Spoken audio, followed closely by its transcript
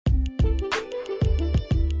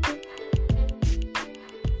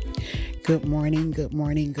Good morning, good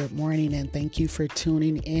morning, good morning, and thank you for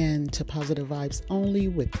tuning in to Positive Vibes Only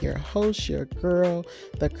with your host, your girl,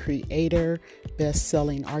 the creator,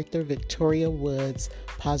 best-selling author, Victoria Woods.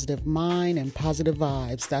 Positive mind and positive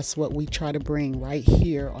vibes. That's what we try to bring right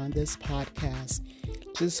here on this podcast.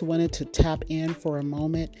 Just wanted to tap in for a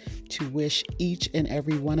moment to wish each and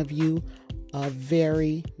every one of you a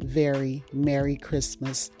very, very Merry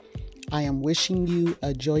Christmas. I am wishing you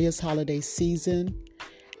a joyous holiday season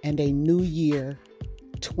and a new year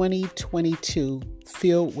 2022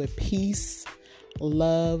 filled with peace,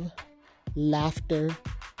 love, laughter,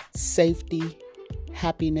 safety,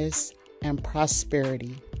 happiness, and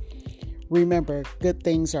prosperity. Remember, good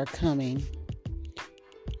things are coming.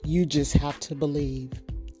 You just have to believe.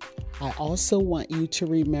 I also want you to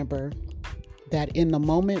remember that in the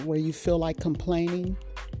moment where you feel like complaining,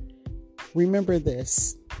 remember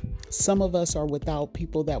this. Some of us are without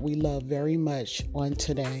people that we love very much on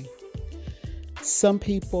today. Some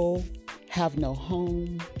people have no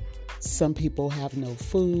home. Some people have no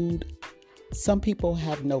food. Some people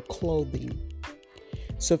have no clothing.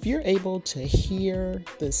 So if you're able to hear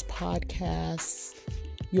this podcast,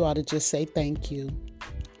 you ought to just say thank you.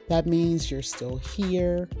 That means you're still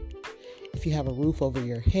here. If you have a roof over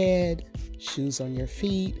your head, shoes on your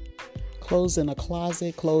feet, clothes in a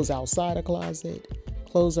closet, clothes outside a closet,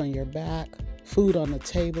 clothes on your back, food on the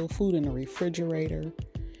table, food in the refrigerator,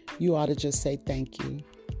 you ought to just say thank you,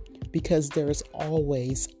 because there's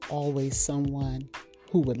always someone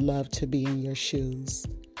who would love to be in your shoes.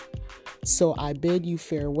 So I bid you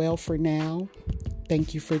farewell for now.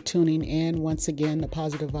 Thank you for tuning in once again to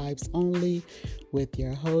Positive Vibes Only with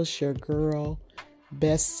your host, your girl,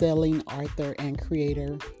 best-selling author and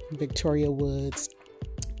creator, Victoria Woods.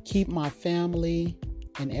 Keep my family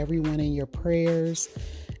and everyone in your prayers,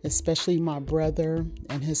 especially my brother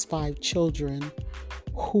and his 5 children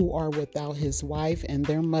who are without his wife and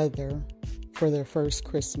their mother for their first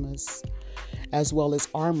Christmas, as well as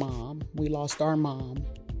our mom. We lost our mom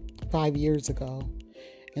 5 years ago.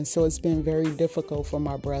 And so it's been very difficult for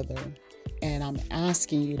my brother. And I'm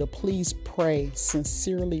asking you to please pray,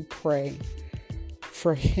 sincerely pray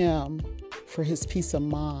for him, for his peace of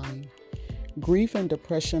mind. Grief and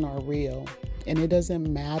depression are real. And it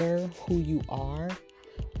doesn't matter who you are.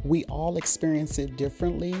 We all experience it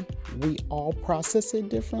differently. We all process it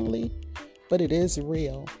differently, but it is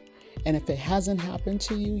real. And if it hasn't happened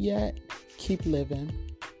to you yet, keep living.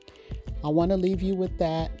 I want to leave you with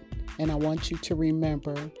that. And I want you to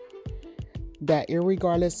remember that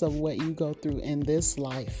irregardless of what you go through in this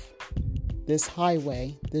life, this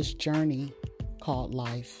highway, this journey called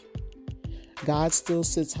life, God still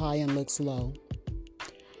sits high and looks low.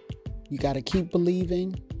 You got to keep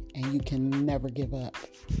believing, and you can never give up.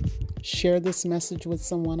 Share this message with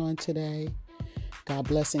someone on today. God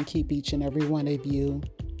bless and keep each and every one of you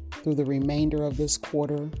through the remainder of this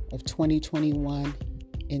quarter of 2021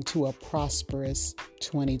 into a prosperous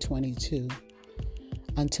 2022.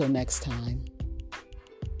 Until next time.